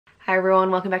Hi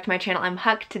everyone, welcome back to my channel. I'm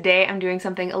Huck. Today I'm doing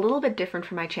something a little bit different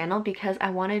for my channel because I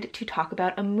wanted to talk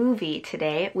about a movie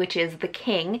today, which is The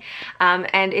King.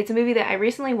 And it's a movie that I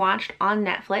recently watched on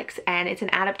Netflix, and it's an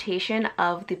adaptation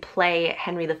of the play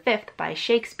Henry V by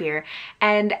Shakespeare.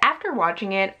 And after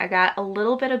watching it, I got a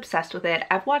little bit obsessed with it.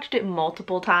 I've watched it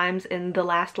multiple times in the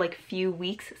last few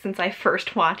weeks since I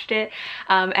first watched it.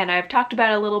 And I've talked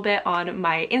about it a little bit on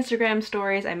my Instagram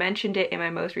stories. I mentioned it in my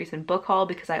most recent book haul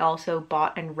because I also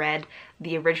bought and read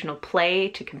the original play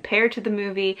to compare to the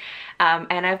movie,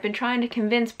 and I've been trying to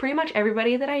convince pretty much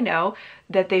everybody that I know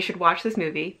that they should watch this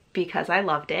movie because I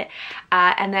loved it.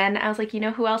 And then I was like, you know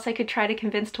who else I could try to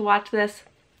convince to watch this?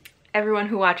 Everyone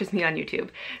who watches me on YouTube.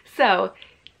 So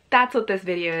that's what this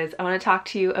video is. I want to talk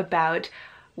to you about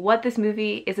what this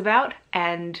movie is about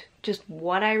and just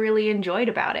what I really enjoyed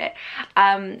about it.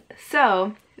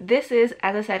 So this is,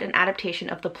 as I said, an adaptation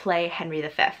of the play Henry V.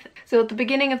 So at the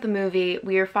beginning of the movie,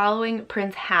 we are following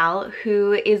Prince Hal,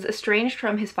 who is estranged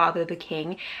from his father, the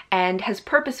king, and has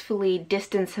purposefully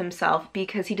distanced himself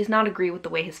because he does not agree with the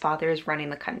way his father is running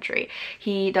the country.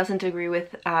 He doesn't agree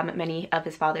with many of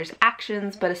his father's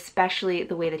actions, but especially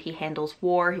the way that he handles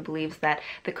war. He believes that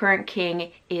the current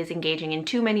king is engaging in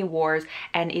too many wars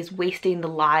and is wasting the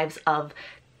lives of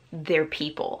their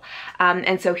people.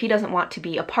 And so he doesn't want to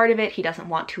be a part of it, he doesn't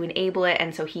want to enable it,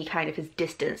 and so he kind of has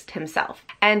distanced himself.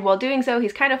 And while doing so,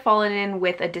 he's kind of fallen in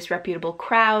with a disreputable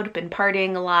crowd, been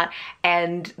partying a lot,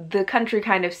 and the country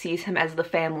kind of sees him as the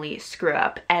family screw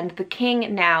up. And the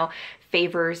king now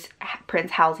favors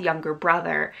Prince Hal's younger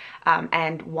brother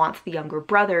and wants the younger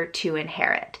brother to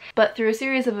inherit. But through a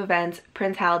series of events,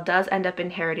 Prince Hal does end up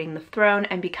inheriting the throne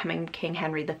and becoming King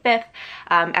Henry V,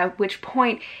 at which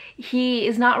point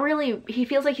he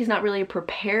feels like he's not really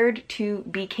prepared to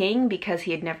be king because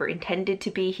he had never intended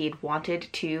to be. He had wanted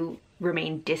to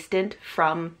remain distant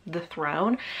from the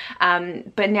throne,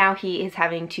 but now he is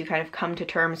having to kind of come to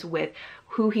terms with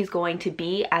who he's going to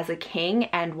be as a king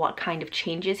and what kind of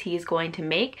changes he is going to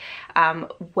make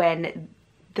when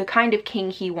the kind of king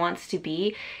he wants to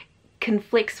be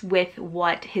conflicts with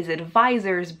what his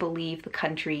advisors believe the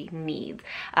country needs.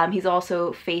 He's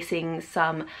also facing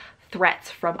some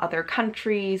threats from other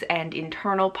countries and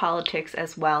internal politics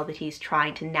as well that he's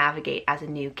trying to navigate as a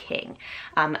new king,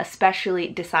 especially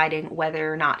deciding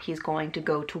whether or not he's going to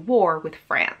go to war with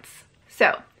France.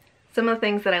 So, some of the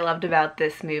things that I loved about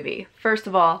this movie. First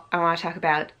of all, I want to talk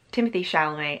about Timothée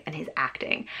Chalamet and his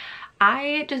acting.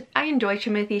 I enjoy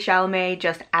Timothée Chalamet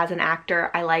just as an actor.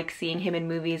 I like seeing him in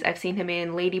movies. I've seen him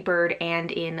in Lady Bird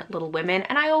and in Little Women,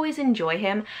 and I always enjoy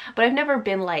him, but I've never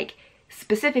been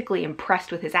specifically impressed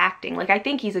with his acting. I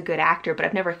think he's a good actor, but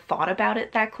I've never thought about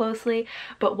it that closely.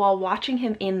 But while watching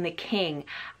him in The King,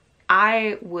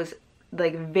 I was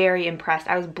very impressed.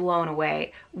 I was blown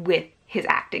away with his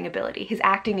acting ability. His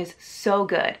acting is so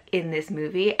good in this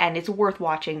movie, and it's worth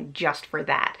watching just for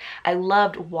that. I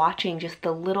loved watching just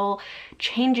the little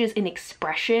changes in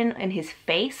expression in his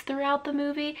face throughout the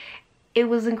movie. It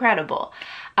was incredible.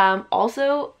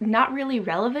 Also, not really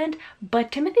relevant, but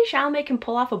Timothée Chalamet can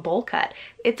pull off a bowl cut.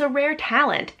 It's a rare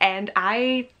talent, and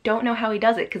I don't know how he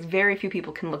does it because very few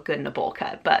people can look good in a bowl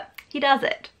cut, but he does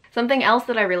it. Something else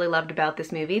that I really loved about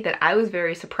this movie that I was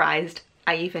very surprised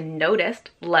I even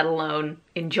noticed, let alone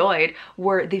enjoyed,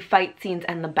 were the fight scenes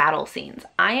and the battle scenes.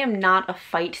 I am not a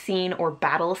fight scene or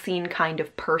battle scene kind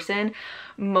of person.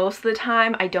 Most of the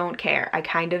time, I don't care. I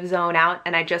kind of zone out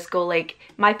and I just go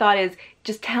my thought is,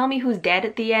 just tell me who's dead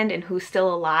at the end and who's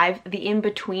still alive. The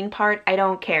in-between part, I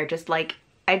don't care.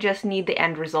 I just need the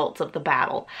end results of the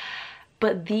battle.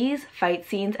 But these fight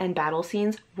scenes and battle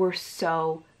scenes were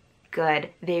so good.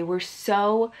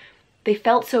 They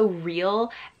felt so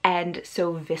real and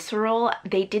so visceral.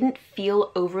 They didn't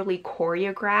feel overly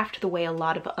choreographed the way a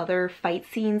lot of other fight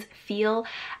scenes feel.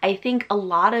 I think a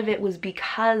lot of it was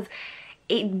because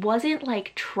it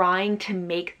wasn't trying to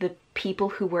make the people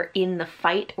who were in the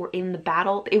fight or in the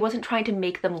battle, it wasn't trying to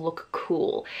make them look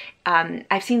cool.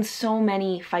 I've seen so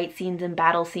many fight scenes and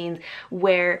battle scenes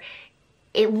where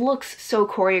it looks so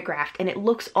choreographed and it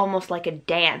looks almost like a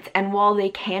dance, and while they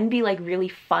can be really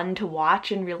fun to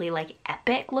watch and really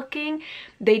epic looking,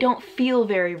 they don't feel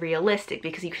very realistic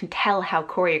because you can tell how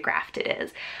choreographed it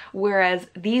is. Whereas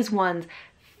these ones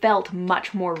felt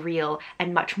much more real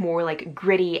and much more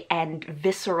gritty and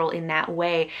visceral in that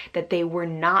way, that they were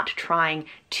not trying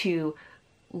to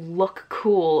look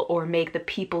cool or make the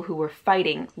people who were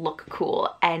fighting look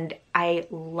cool. And I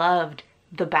loved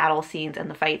the battle scenes and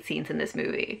the fight scenes in this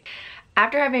movie.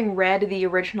 After having read the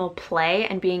original play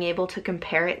and being able to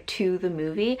compare it to the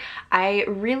movie, I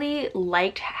really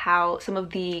liked how some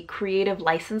of the creative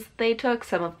license that they took,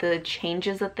 some of the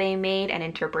changes that they made and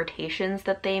interpretations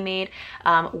that they made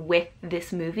with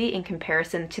this movie in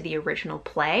comparison to the original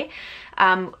play.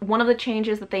 One of the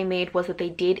changes that they made was that they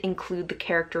did include the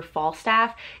character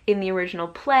Falstaff. In the original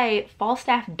play,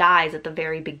 Falstaff dies at the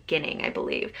very beginning, I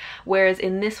believe, whereas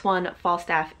in this one,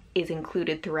 Falstaff is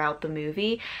included throughout the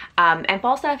movie. And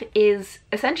Falstaff is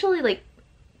essentially like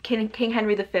King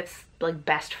Henry V's like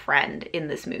best friend in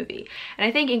this movie. And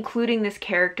I think including this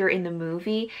character in the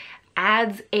movie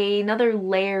adds another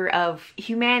layer of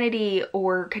humanity,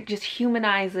 or just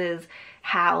humanizes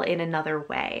Hal in another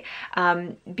way,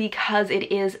 because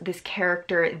it is this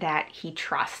character that he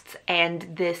trusts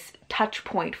and this touch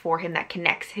point for him that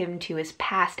connects him to his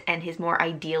past and his more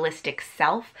idealistic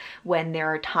self when there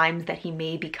are times that he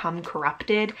may become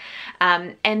corrupted.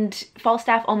 And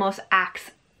Falstaff almost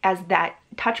acts as that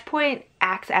touch point,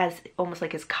 acts as almost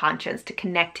like his conscience to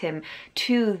connect him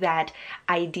to that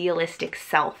idealistic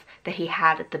self that he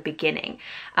had at the beginning.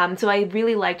 So I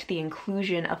really liked the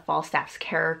inclusion of Falstaff's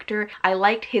character. I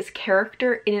liked his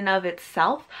character in and of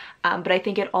itself, but I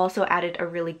think it also added a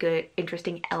really good,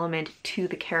 interesting element to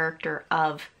the character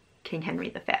of King Henry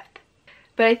V.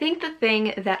 But I think the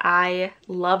thing that I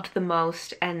loved the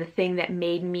most, and the thing that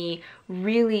made me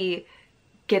really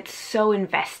get so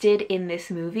invested in this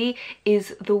movie,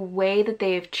 is the way that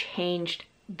they have changed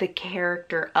the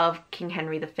character of King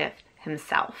Henry V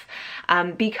himself,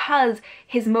 because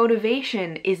his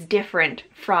motivation is different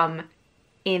from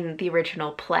in the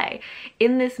original play.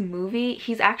 In this movie,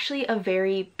 he's actually a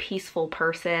very peaceful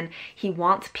person. He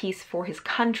wants peace for his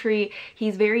country.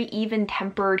 He's very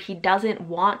even-tempered. He doesn't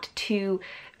want to,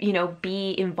 you know,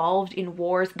 be involved in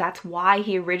wars. That's why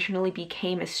he originally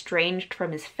became estranged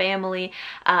from his family,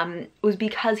 was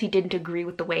because he didn't agree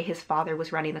with the way his father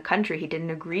was running the country. He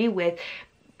didn't agree with,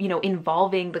 you know,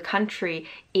 involving the country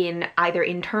in either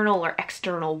internal or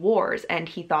external wars, and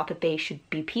he thought that they should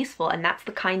be peaceful, and that's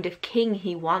the kind of king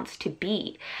he wants to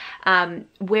be.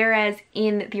 Whereas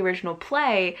in the original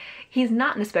play, he's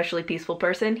not an especially peaceful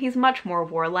person. He's much more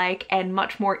warlike and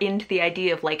much more into the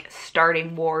idea of like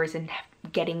starting wars and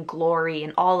getting glory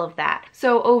and all of that.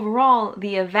 So overall,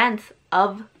 the events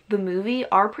of the movie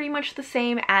are pretty much the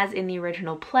same as in the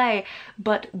original play,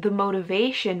 but the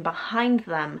motivation behind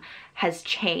them has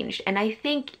changed. And I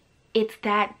think it's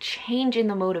that change in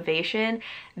the motivation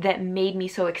that made me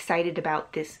so excited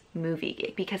about this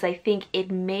movie, because I think it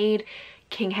made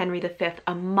King Henry V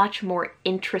a much more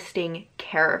interesting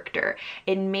character.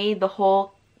 It made the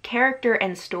whole character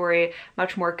and story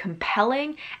much more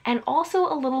compelling and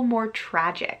also a little more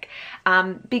tragic,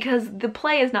 because the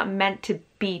play is not meant to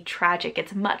be tragic.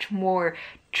 It's much more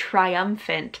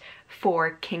triumphant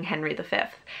for King Henry V.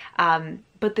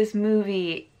 But this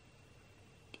movie,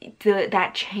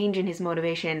 that change in his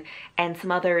motivation and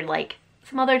some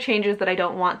other changes that I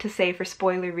don't want to say for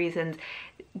spoiler reasons,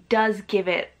 does give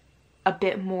it a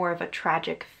bit more of a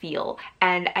tragic feel.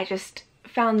 And I just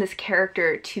found this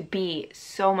character to be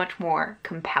so much more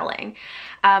compelling.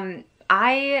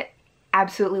 I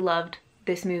absolutely loved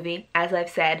this movie, as I've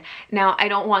said. Now, I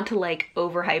don't want to like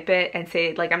overhype it and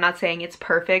say, like, I'm not saying it's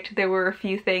perfect. There were a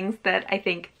few things that I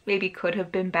think maybe could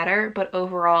have been better, but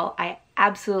overall I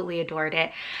absolutely adored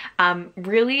it.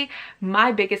 Really,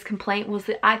 my biggest complaint was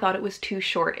that I thought it was too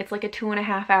short. It's like a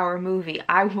 2.5-hour movie.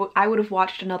 I would have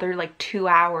watched another like 2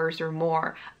 hours or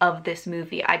more of this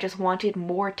movie. I just wanted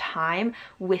more time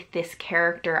with this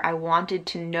character. I wanted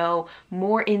to know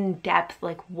more in depth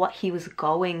like what he was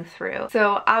going through.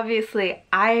 So obviously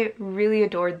I really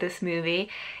adored this movie.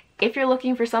 If you're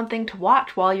looking for something to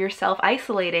watch while you're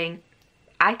self-isolating,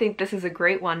 I think this is a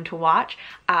great one to watch.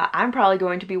 I'm probably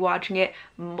going to be watching it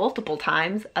multiple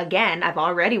times. Again, I've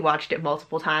already watched it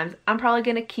multiple times. I'm probably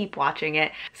gonna keep watching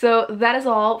it. So that is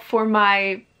all for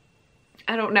my,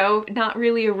 I don't know, not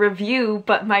really a review,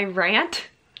 but my rant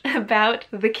about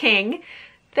The King.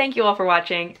 Thank you all for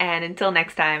watching, and until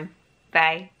next time,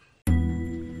 bye.